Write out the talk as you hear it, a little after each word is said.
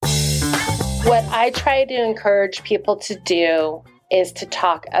What I try to encourage people to do is to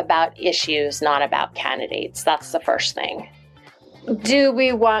talk about issues, not about candidates. That's the first thing. Do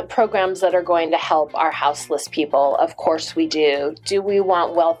we want programs that are going to help our houseless people? Of course we do. Do we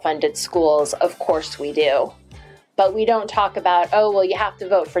want well-funded schools? Of course we do. But we don't talk about, oh, well, you have to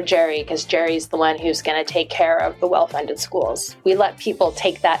vote for Jerry because Jerry's the one who's going to take care of the well-funded schools. We let people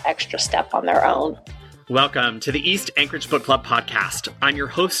take that extra step on their own. Welcome to the East Anchorage Book Club podcast. I'm your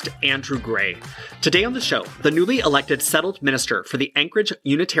host, Andrew Gray. Today on the show, the newly elected settled minister for the Anchorage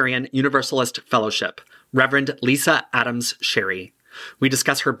Unitarian Universalist Fellowship, Reverend Lisa Adams Sherry. We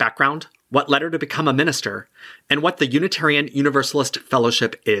discuss her background, what led her to become a minister, and what the Unitarian Universalist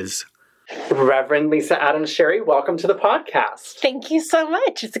Fellowship is. Reverend Lisa Adams Sherry, welcome to the podcast. Thank you so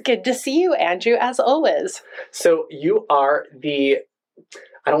much. It's good to see you, Andrew, as always. So you are I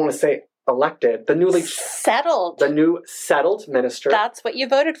don't want to say elected, the new settled minister. That's what you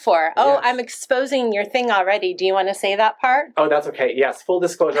voted for. Oh, yes. I'm exposing your thing already. Do you want to say that part? Oh, that's okay. Yes, full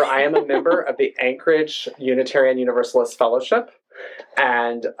disclosure, I am a member of the Anchorage Unitarian Universalist Fellowship,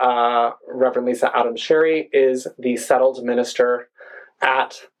 and Reverend Lisa Adams Sherry is the settled minister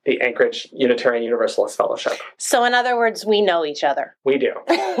at the Anchorage Unitarian Universalist Fellowship. So in other words, we know each other. We do.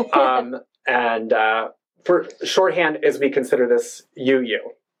 And for shorthand, as we consider this UU.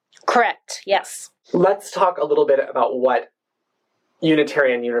 Correct, yes. Let's talk a little bit about what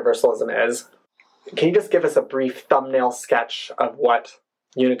Unitarian Universalism is. Can you just give us a brief thumbnail sketch of what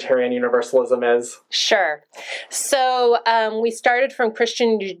Unitarian Universalism is? Sure. So we started from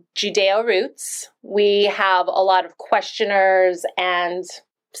Christian Judeo roots. We have a lot of questioners and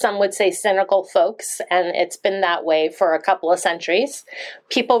some would say cynical folks, and it's been that way for a couple of centuries.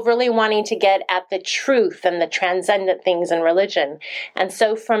 People really wanting to get at the truth and the transcendent things in religion. And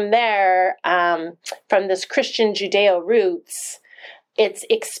so from there, from this Christian Judeo roots, it's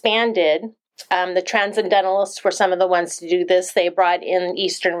expanded. The Transcendentalists were some of the ones to do this. They brought in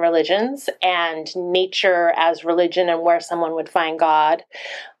Eastern religions and nature as religion and where someone would find God.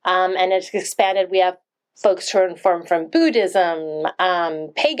 And it's expanded. We have folks who are informed from Buddhism,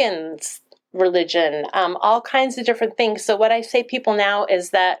 pagans, religion, all kinds of different things. So what I say people now is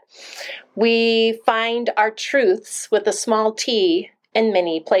that we find our truths with a small t in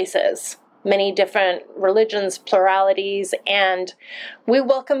many places, many different religions, pluralities, and we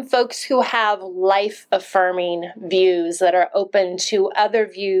welcome folks who have life-affirming views that are open to other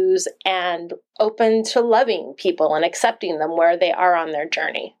views and open to loving people and accepting them where they are on their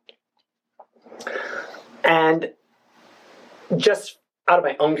journey. And just out of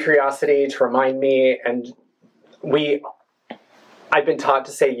my own curiosity to remind me, I've been taught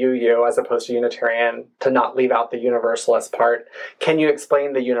to say UU as opposed to Unitarian, to not leave out the Universalist part. Can you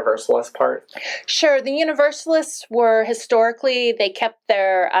explain the Universalist part? Sure. The Universalists were historically, they kept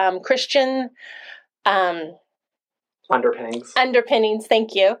their Christian underpinnings,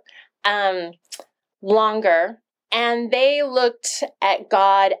 thank you, longer. And they looked at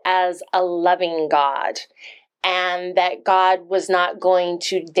God as a loving God, and that God was not going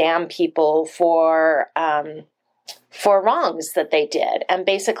to damn people for wrongs that they did, and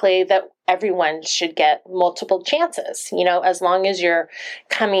basically that everyone should get multiple chances. You know, as long as you're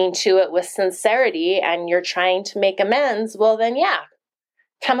coming to it with sincerity and you're trying to make amends, well then, yeah.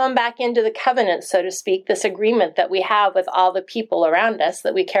 Come on back into the covenant, so to speak, this agreement that we have with all the people around us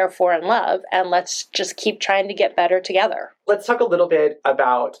that we care for and love, and let's just keep trying to get better together. Let's talk a little bit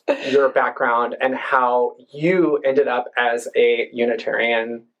about your background and how you ended up as a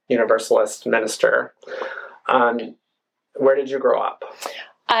Unitarian Universalist minister. Where did you grow up?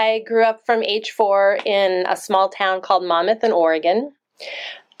 I grew up from age 4 in a small town called Monmouth in Oregon.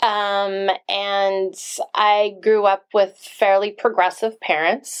 And I grew up with fairly progressive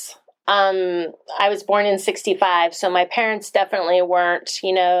parents. I was born in 1965, so my parents definitely weren't,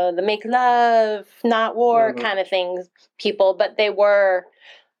 the make love, not war kind of things people, but they were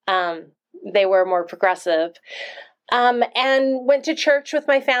more progressive. And went to church with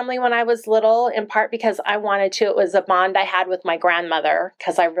my family when I was little, in part because I wanted to. It was a bond I had with my grandmother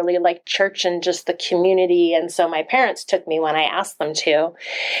because I really liked church and just the community. And so my parents took me when I asked them to.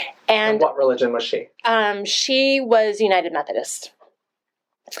 And what religion was she? She was United Methodist.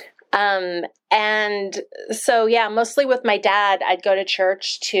 And so, yeah, mostly with my dad, I'd go to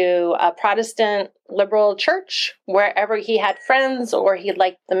church, to a Protestant liberal church, wherever he had friends or he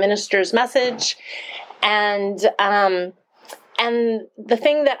liked the minister's message. And the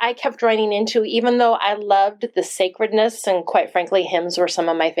thing that I kept running into, even though I loved the sacredness, and quite frankly, hymns were some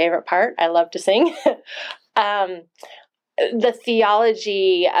of my favorite part, I love to sing, the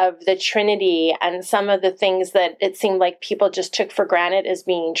theology of the Trinity and some of the things that it seemed like people just took for granted as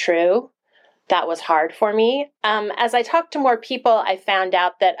being true that was hard for me. As I talked to more people, I found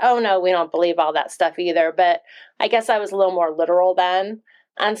out that, oh no, we don't believe all that stuff either. But I guess I was a little more literal then.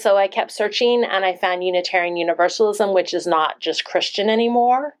 And so I kept searching and I found Unitarian Universalism, which is not just Christian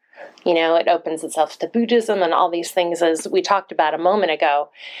anymore. You know, it opens itself to Buddhism and all these things, as we talked about a moment ago.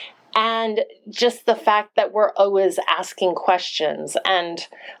 And just the fact that we're always asking questions. And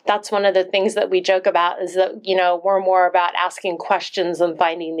that's one of the things that we joke about is that, you know, we're more about asking questions than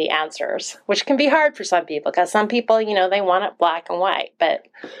finding the answers, which can be hard for some people because some people, you know, they want it black and white, but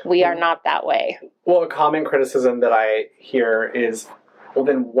we are not that way. Well, a common criticism that I hear is, well,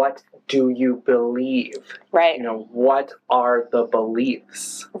 then what do you believe? Right. You know, what are the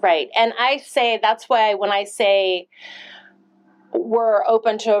beliefs? Right. And I say, that's why when I say we're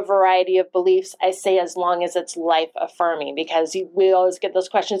open to a variety of beliefs, I say as long as it's life affirming, because we always get those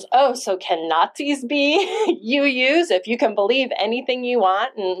questions, oh, so can Nazis be UUs if you can believe anything you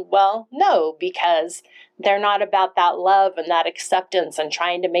want? And well, no, because they're not about that love and that acceptance and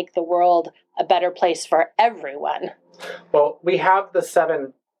trying to make the world a better place for everyone. Well, we have the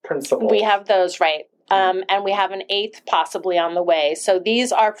 7 principles. We have those, right. And we have an 8th possibly on the way. So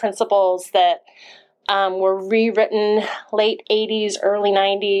these are principles that were rewritten late 80s, early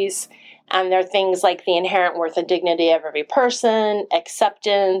 90s, and they're things like the inherent worth and dignity of every person,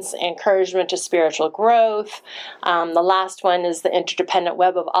 acceptance, encouragement to spiritual growth. The last one is the interdependent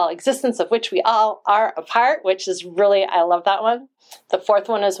web of all existence, of which we all are a part, which is really, I love that one. The 4th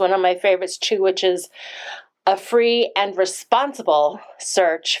one is one of my favorites too, which is a free and responsible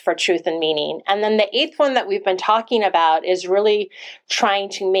search for truth and meaning. And then the 8th one that we've been talking about is really trying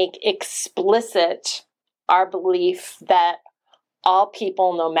to make explicit our belief that all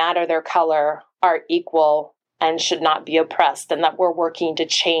people, no matter their color, are equal and should not be oppressed, and that we're working to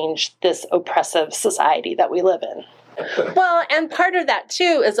change this oppressive society that we live in. Well, and part of that,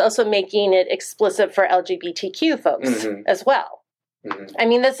 too, is also making it explicit for LGBTQ folks as well. Mm-hmm. I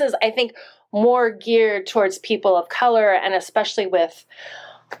mean, this is, I think, more geared towards people of color, and especially with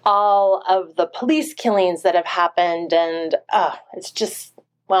all of the police killings that have happened. And it's just,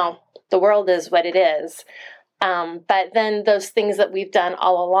 well, the world is what it is. But then those things that we've done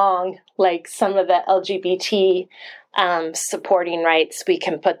all along, like some of the LGBT supporting rights, we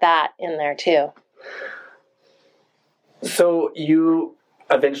can put that in there too. So you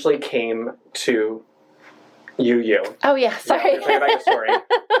eventually came to UU. Oh, yeah, sorry. Yeah, tell me about your story.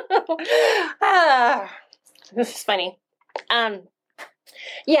 This is funny.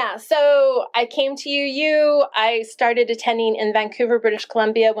 Yeah, so I came to UU. I started attending in Vancouver, British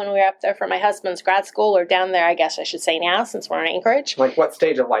Columbia when we were up there for my husband's grad school, or down there, I guess I should say now, since we're in Anchorage. Like, what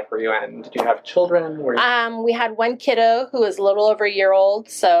stage of life were you in? Did you have children? We had one kiddo who was a little over a year old,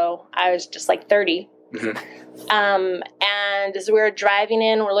 so I was just like 30. Mm-hmm. And as we were driving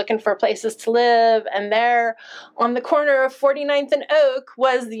in, we're looking for places to live, and there on the corner of 49th and Oak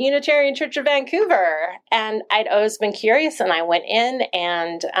was the Unitarian Church of Vancouver. And I'd always been curious, and I went in,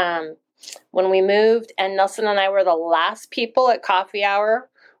 and when we moved, and Nelson and I were the last people at coffee hour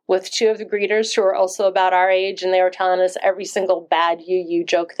with 2 of the greeters who were also about our age, and they were telling us every single bad UU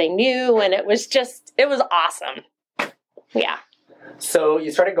joke they knew, and it was awesome. Yeah. So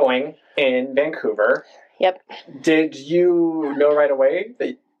you started going in Vancouver. Yep. Did you know right away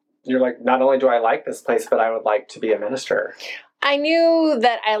that you're like, not only do I like this place, but I would like to be a minister? I knew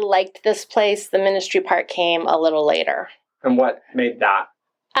that I liked this place. The ministry part came a little later. And what made that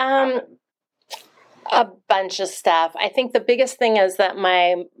happen? A bunch of stuff. I think the biggest thing is that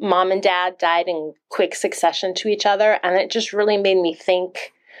my mom and dad died in quick succession to each other, and it just really made me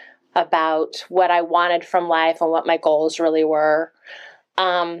think about what I wanted from life and what my goals really were.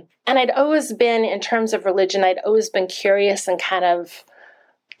 And I'd always been, in terms of religion, I'd always been curious and kind of,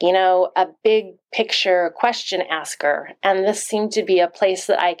 you know, a big picture question asker. And this seemed to be a place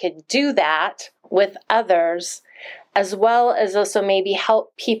that I could do that with others, as well as also maybe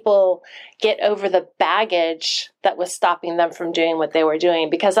help people get over the baggage that was stopping them from doing what they were doing.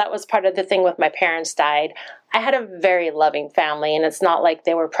 Because that was part of the thing with my parents died. I had a very loving family, and it's not like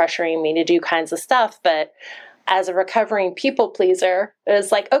they were pressuring me to do kinds of stuff, but as a recovering people pleaser, it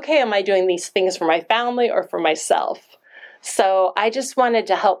was like, okay, am I doing these things for my family or for myself? So I just wanted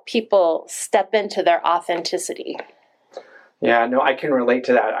to help people step into their authenticity. Yeah, no, I can relate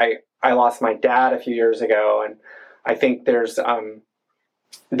to that. I lost my dad a few years ago, and I think there is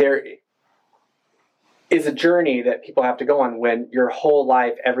a journey that people have to go on when your whole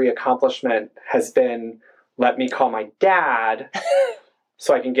life, every accomplishment has been, let me call my dad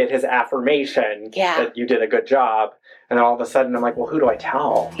so I can get his affirmation that you did a good job. And then all of a sudden I'm like, well, who do I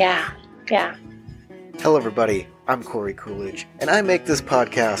tell? Yeah. Hello, everybody. I'm Corey Coolidge, and I make this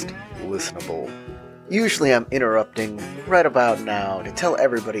podcast listenable. Usually I'm interrupting right about now to tell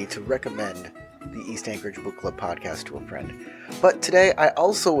everybody to recommend the East Anchorage Book Club podcast to a friend. But today I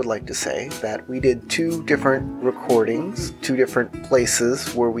also would like to say that we did 2 different recordings, 2 different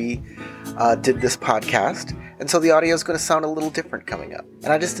places where we did this podcast, and so the audio is going to sound a little different coming up.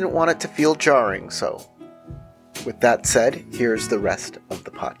 And I just didn't want it to feel jarring, so with that said, here's the rest of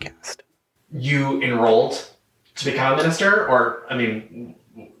the podcast. You enrolled to become a minister, or,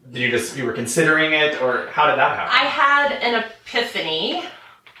 you were considering it, or how did that happen? I had an epiphany.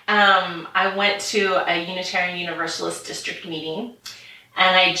 I went to a Unitarian Universalist district meeting,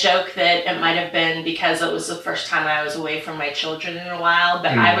 and I joke that it might have been because it was the first time I was away from my children in a while,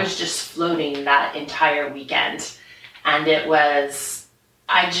 but I was just floating that entire weekend. And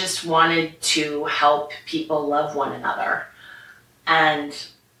I just wanted to help people love one another. And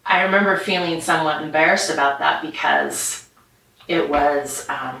I remember feeling somewhat embarrassed about that because it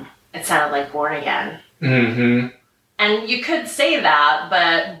sounded like born again. Mm-hmm. And you could say that,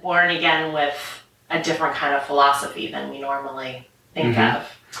 but born again with a different kind of philosophy than we normally think of.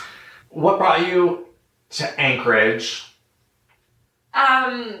 What brought you to Anchorage?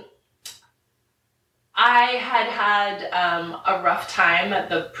 I had a rough time at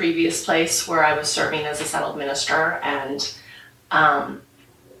the previous place where I was serving as a settled minister, and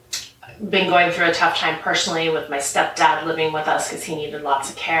been going through a tough time personally with my stepdad living with us because he needed lots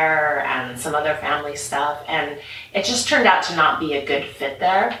of care and some other family stuff, and it just turned out to not be a good fit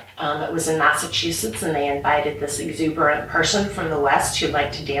there. It was in Massachusetts, and they invited this exuberant person from the West who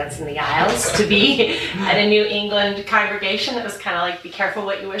liked to dance in the aisles to be at a New England congregation. It was kind of like, be careful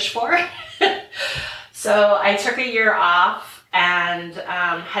what you wish for. So I took a year off and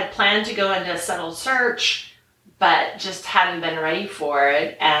had planned to go into a settled search, but just hadn't been ready for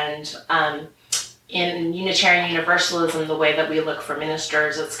it. And in Unitarian Universalism, the way that we look for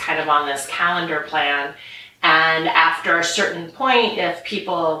ministers, it's kind of on this calendar plan. And after a certain point, if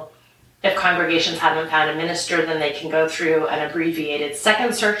congregations haven't found a minister, then they can go through an abbreviated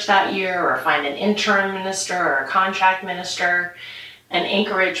second search that year, or find an interim minister or a contract minister. And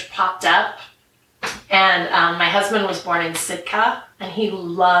Anchorage popped up. And my husband was born in Sitka, and he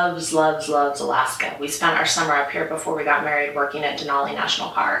loves, loves, loves Alaska. We spent our summer up here before we got married working at Denali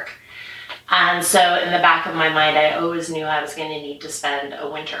National Park. And so in the back of my mind, I always knew I was going to need to spend a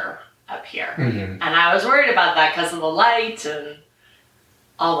winter up here. Mm-hmm. And I was worried about that because of the light and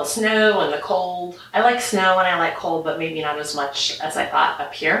all the snow and the cold. I like snow and I like cold, but maybe not as much as I thought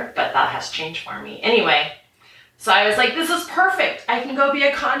up here, but that has changed for me. Anyway, so I was like, this is perfect. I can go be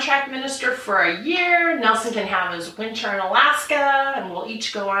a contract minister for a year. Nelson can have his winter in Alaska, and we'll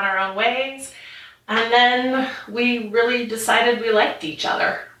each go on our own ways. And then we really decided we liked each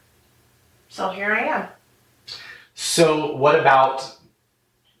other. So here I am. So what about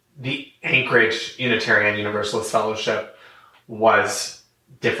the Anchorage Unitarian Universalist Fellowship was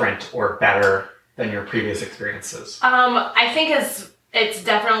different or better than your previous experiences? I think it's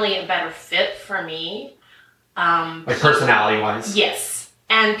definitely a better fit for me. Like personality-wise? Yes.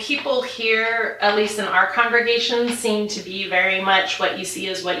 And people here, at least in our congregation, seem to be very much what you see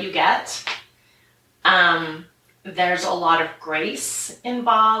is what you get. There's a lot of grace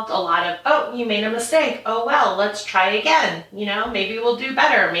involved, a lot of, oh, you made a mistake. Oh, well, let's try again. Maybe we'll do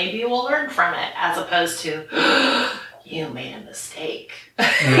better. Maybe we'll learn from it, as opposed to, you made a mistake.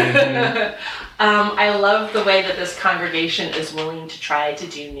 Mm-hmm. I love the way that this congregation is willing to try to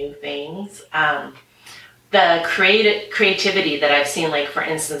do new things. The creativity that I've seen, like, for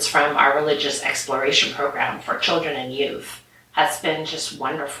instance, from our religious exploration program for children and youth has been just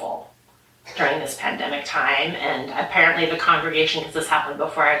wonderful during this pandemic time. And apparently the congregation, because this happened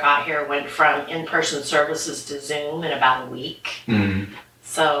before I got here, went from in-person services to Zoom in about a week. Mm-hmm.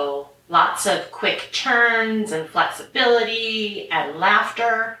 So lots of quick turns and flexibility and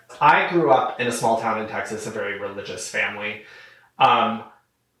laughter. I grew up in a small town in Texas, a very religious family.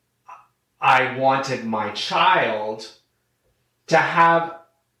 I wanted my child to have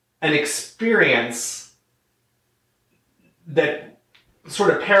an experience that sort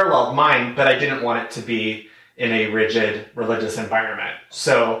of paralleled mine, but I didn't want it to be in a rigid religious environment.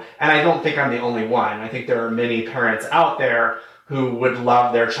 So, and I don't think I'm the only one. I think there are many parents out there who would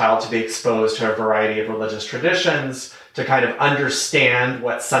love their child to be exposed to a variety of religious traditions, to kind of understand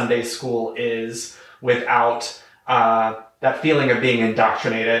what Sunday school is without that feeling of being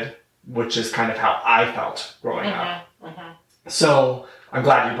indoctrinated, which is kind of how I felt growing up. Mm-hmm. So I'm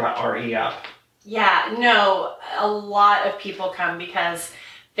glad you brought RE up. Yeah, no, a lot of people come because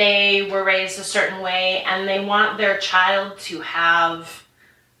they were raised a certain way and they want their child to have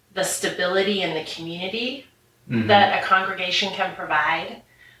the stability in the community that a congregation can provide.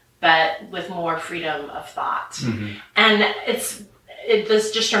 but with more freedom of thought. Mm-hmm. And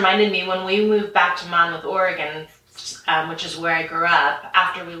this just reminded me when we moved back to Monmouth, Oregon, which is where I grew up,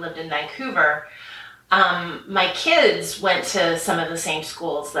 after we lived in Vancouver, my kids went to some of the same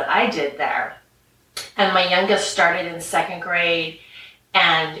schools that I did there. And my youngest started in 2nd grade,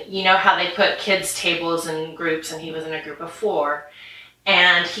 and you know how they put kids' tables in groups, and he was in a group of 4.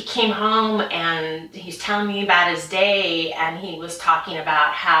 And he came home and he's telling me about his day, and he was talking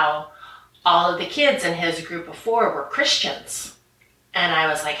about how all of the kids in his group of 4 were Christians. And I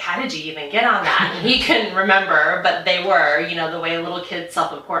was like, how did you even get on that? And he couldn't remember, but they were, you know, the way little kids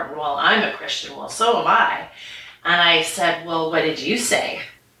self-important. Well, I'm a Christian. Well, so am I. And I said, well, what did you say?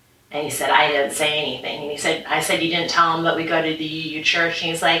 And he said, I didn't say anything. And I said, you didn't tell him that we go to the UU church? And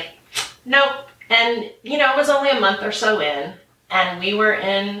he's like, nope. And, you know, it was only a month or so in, and we were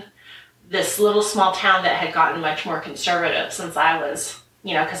in this little small town that had gotten much more conservative since I was,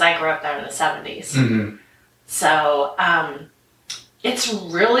 you know, because I grew up there in the 70s. Mm-hmm. So, it's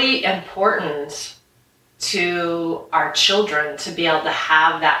really important to our children to be able to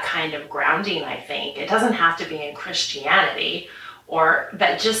have that kind of grounding, I think. It doesn't have to be in Christianity,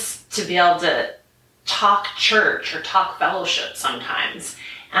 but just to be able to talk church or talk fellowship sometimes.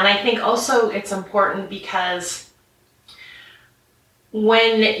 And I think also it's important because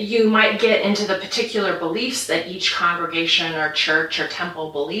when you might get into the particular beliefs that each congregation or church or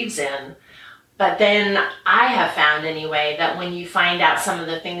temple believes in, but then I have found anyway that when you find out some of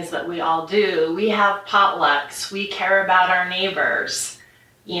the things that we all do, we have potlucks, we care about our neighbors,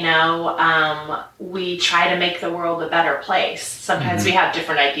 you know, we try to make the world a better place. Sometimes we have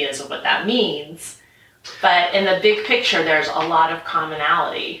different ideas of what that means, but in the big picture, there's a lot of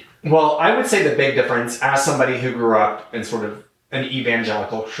commonality. Well, I would say the big difference, as somebody who grew up in sort of an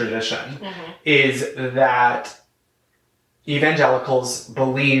evangelical tradition, is that evangelicals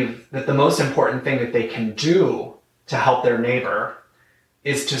believe that the most important thing that they can do to help their neighbor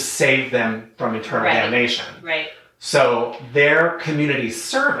is to save them from eternal damnation. Right. So their community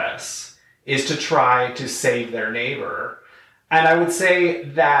service is to try to save their neighbor. And I would say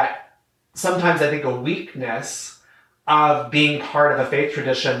that sometimes I think a weakness of being part of a faith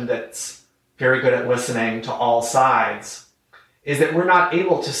tradition that's very good at listening to all sides is that we're not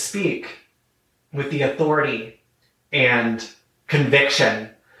able to speak with the authority and conviction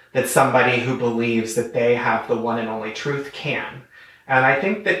that somebody who believes that they have the one and only truth can. And I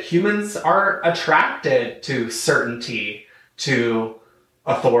think that humans are attracted to certainty, to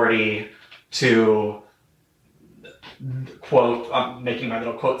authority, to, quote, I'm making my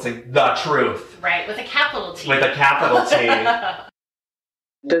little quote saying, the truth. Right, with a capital T. With a capital T.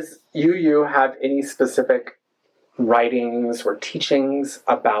 Does UU have any specific writings or teachings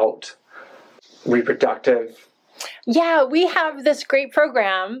about reproductive? Yeah, we have this great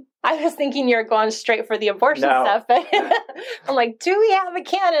program. I was thinking you're going straight for the abortion stuff, but I'm like, do we have a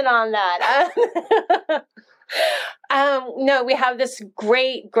canon on that? No, we have this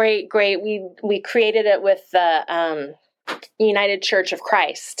great. We created it with the United Church of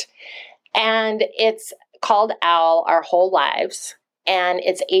Christ, and it's called OWL, Our Whole Lives. And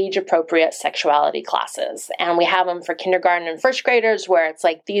it's age-appropriate sexuality classes. And we have them for kindergarten and first graders where it's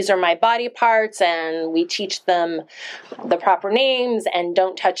like, these are my body parts, and we teach them the proper names, and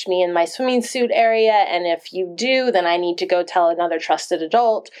don't touch me in my swimming suit area. And if you do, then I need to go tell another trusted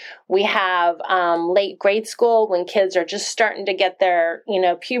adult. We have late grade school when kids are just starting to get their,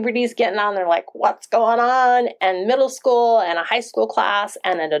 puberty's getting on. They're like, what's going on? And middle school and a high school class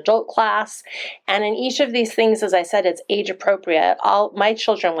and an adult class. And in each of these things, as I said, it's age-appropriate. All my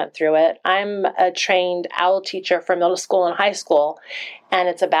children went through it. I'm a trained OWL teacher for middle school and high school, and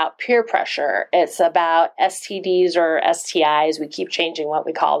it's about peer pressure. It's about STDs or STIs. We keep changing what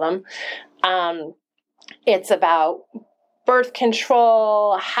we call them. It's about birth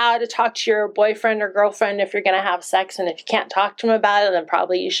control, how to talk to your boyfriend or girlfriend if you're going to have sex, and if you can't talk to them about it, then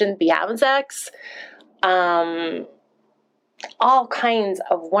probably you shouldn't be having sex. All kinds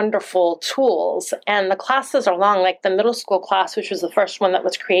of wonderful tools. And the classes are long, like the middle school class, which was the first one that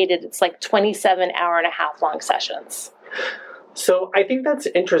was created. It's like 27 hour-and-a-half long sessions. So I think that's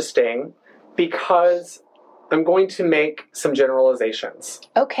interesting because I'm going to make some generalizations.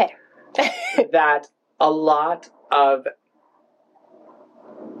 Okay. That a lot of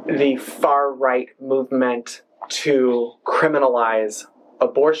the far-right movement to criminalize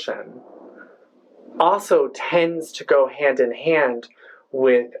abortion also tends to go hand in hand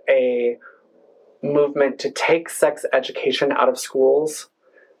with a movement to take sex education out of schools,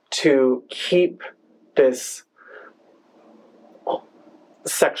 to keep this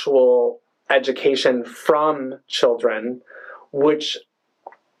sexual education from children, which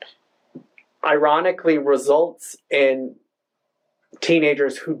ironically results in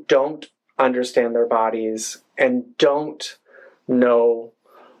teenagers who don't understand their bodies and don't know,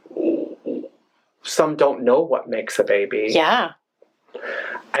 some don't know what makes a baby. Yeah.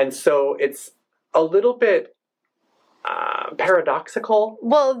 And so it's a little bit paradoxical.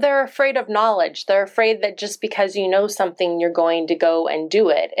 Well, they're afraid of knowledge. They're afraid that just because you know something, you're going to go and do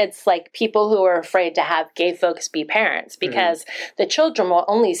it. It's like people who are afraid to have gay folks be parents because the children will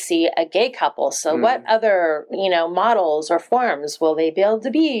only see a gay couple. So what other, models or forms will they be able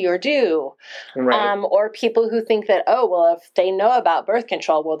to be or do? Right. Or people who think that, oh, well, if they know about birth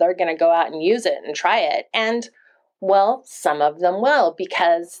control, well, they're going to go out and use it and try it. And, well, some of them will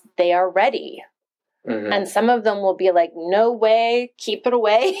because they are ready. And some of them will be like, no way, keep it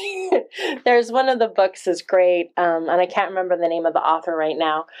away. There's one of the books is great, and I can't remember the name of the author right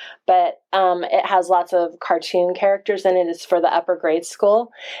now, but it has lots of cartoon characters in it. It's for the upper grade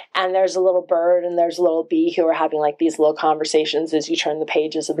school, and there's a little bird and there's a little bee who are having like these little conversations as you turn the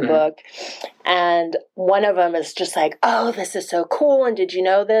pages of the book. And one of them is just like, oh, this is so cool, and did you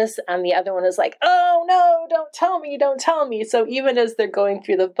know this? And the other one is like, oh, no, don't tell me, don't tell me. So even as they're going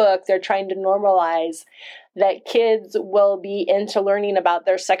through the book, they're trying to normalize that kids will be into learning about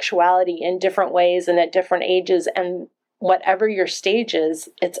their sexuality in different ways and at different ages, and whatever your stage is,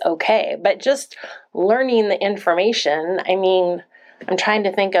 it's okay. But just learning the information, I mean, I'm trying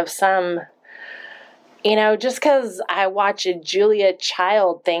to think of some, just because I watch a Julia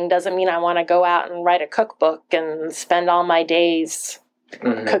Child thing doesn't mean I want to go out and write a cookbook and spend all my days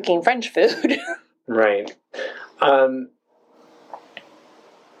cooking French food. Right.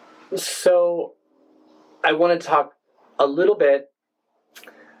 So I want to talk a little bit,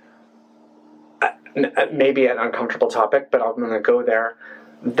 maybe an uncomfortable topic, but I'm going to go there,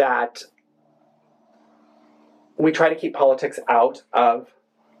 that we try to keep politics out of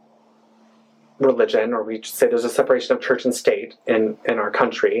religion, or we say there's a separation of church and state in our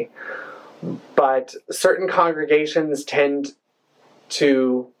country. But certain congregations tend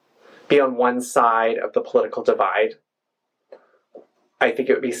to be on one side of the political divide. I think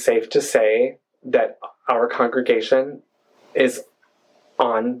it would be safe to say that our congregation is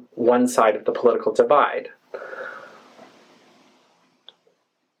on one side of the political divide.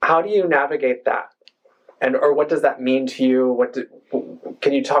 How do you navigate that? Or what does that mean to you?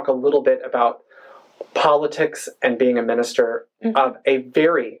 Can you talk a little bit about politics and being a minister of a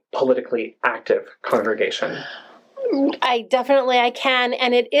very politically active congregation? I can,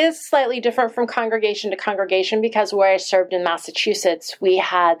 and it is slightly different from congregation to congregation because where I served in Massachusetts, we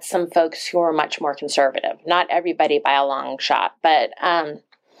had some folks who were much more conservative. Not everybody by a long shot, but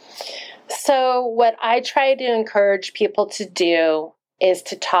so what I try to encourage people to do is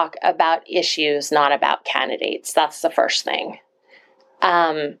to talk about issues, not about candidates. That's the first thing.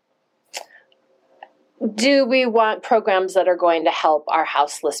 Do we want programs that are going to help our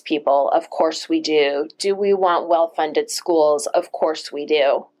houseless people? Of course we do. Do we want well-funded schools? Of course we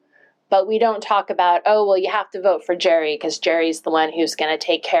do. But we don't talk about, oh, well, you have to vote for Jerry because Jerry's the one who's going to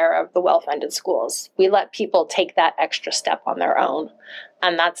take care of the well-funded schools. We let people take that extra step on their own.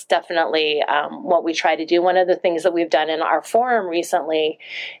 And that's definitely what we try to do. One of the things that we've done in our forum recently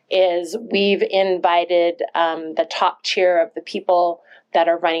is we've invited the top tier of the people that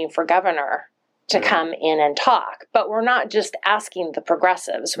are running for governor to come in and talk. But we're not just asking the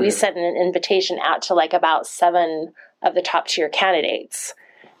progressives. We sent an invitation out to like about 7 of the top tier candidates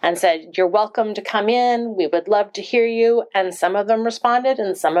and said, you're welcome to come in. We would love to hear you. And some of them responded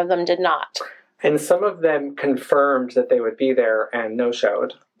and some of them did not. And some of them confirmed that they would be there and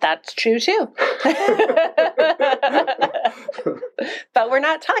no-showed. That's true too. But we're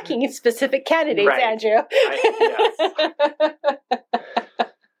not talking specific candidates, right. Andrew. Yes.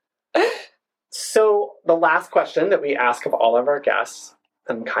 So the last question that we ask of all of our guests,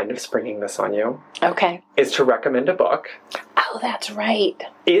 I'm kind of springing this on you, Okay. is to recommend a book. Oh, that's right.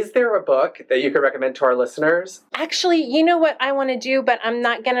 Is there a book that you could recommend to our listeners? Actually, you know what I want to do, but I'm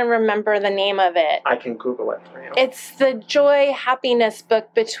not going to remember the name of it. I can Google it for you. It's the Joy Happiness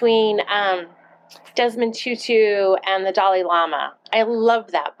book between Desmond Tutu and the Dalai Lama. I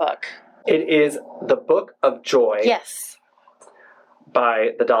love that book. It is The Book of Joy. Yes. By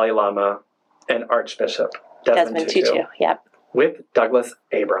the Dalai Lama and Archbishop Desmond Tutu. Yep. With Douglas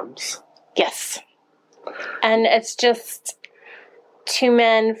Abrams. Yes. And it's just 2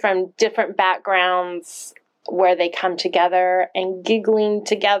 men from different backgrounds where they come together and giggling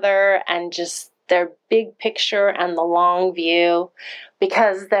together and just their big picture and the long view,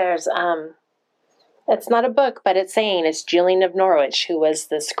 because there's It's not a book, but it's saying it's Julian of Norwich, who was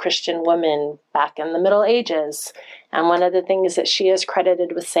this Christian woman back in the Middle Ages. And one of the things that she is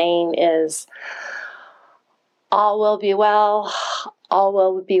credited with saying is, all will be well,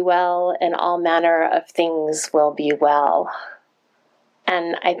 and all manner of things will be well.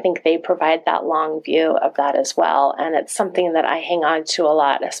 And I think they provide that long view of that as well. And it's something that I hang on to a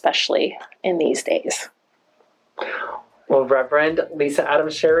lot, especially in these days. Well, Reverend Lisa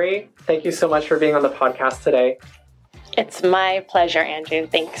Adams Sherry, thank you so much for being on the podcast today. It's my pleasure, Andrew.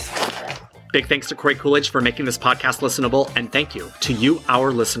 Thanks. Big thanks to Corey Coolidge for making this podcast listenable, and thank you to you,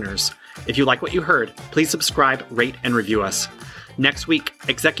 our listeners. If you like what you heard, please subscribe, rate, and review us. Next week,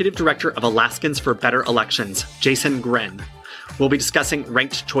 Executive Director of Alaskans for Better Elections, Jason Gren, will be discussing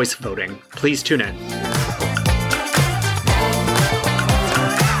ranked choice voting. Please tune in.